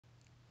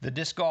The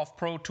Disc Golf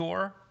Pro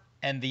Tour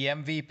and the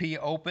MVP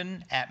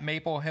Open at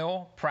Maple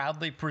Hill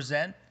proudly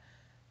present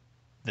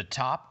the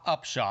top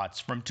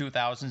upshots from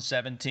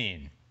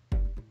 2017.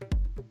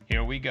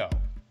 Here we go.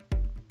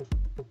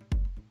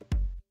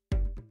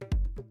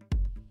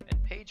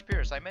 And Paige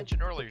Pierce, I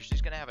mentioned earlier,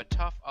 she's going to have a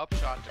tough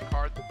upshot to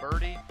card the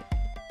birdie,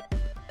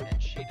 and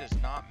she does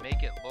not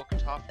make it look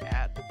tough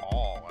at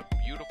all. A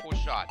beautiful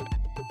shot.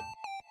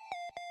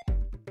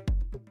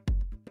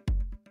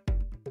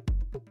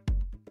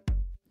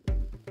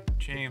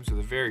 James with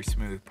a very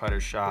smooth putter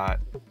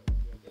shot,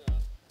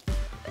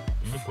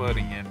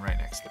 floating in right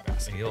next to the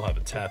basket. He'll have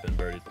a tap in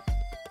birdie.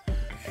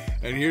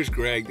 And here's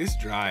Greg. This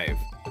drive,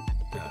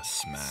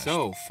 Smashed.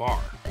 so far.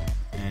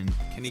 And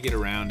can he get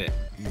around it?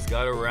 He's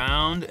got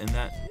around, and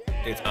that.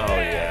 It's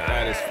yeah.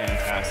 that is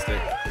fantastic.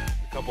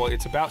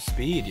 It's about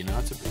speed, you know.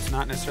 It's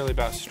not necessarily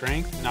about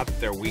strength. Not that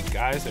they're weak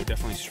guys; they're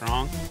definitely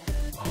strong.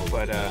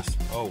 But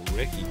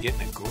Ricky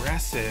getting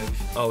aggressive.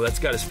 Oh, that's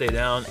got to stay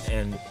down,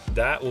 and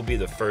that will be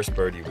the first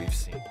birdie we've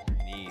seen.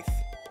 Underneath.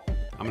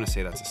 I'm gonna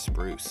say that's a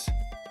spruce.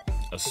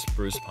 A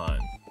spruce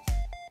pine.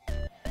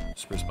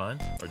 Spruce pine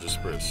or just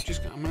spruce?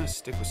 I'm gonna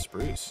stick with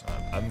spruce.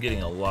 I'm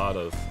getting a lot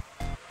of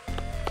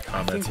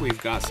comments. I think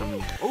we've got some.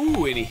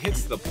 Ooh, and he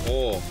hits the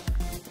pole.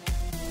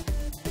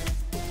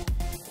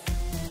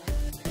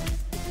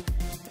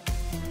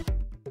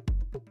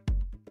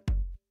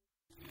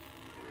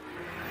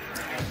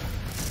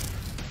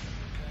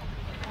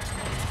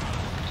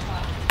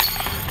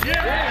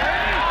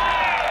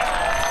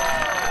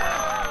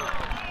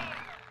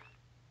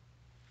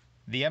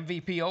 The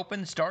MVP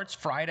Open starts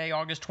Friday,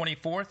 August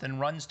 24th and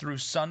runs through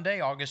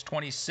Sunday, August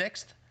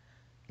 26th.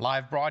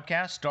 Live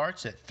broadcast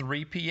starts at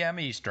 3 p.m.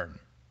 Eastern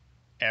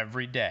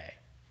every day.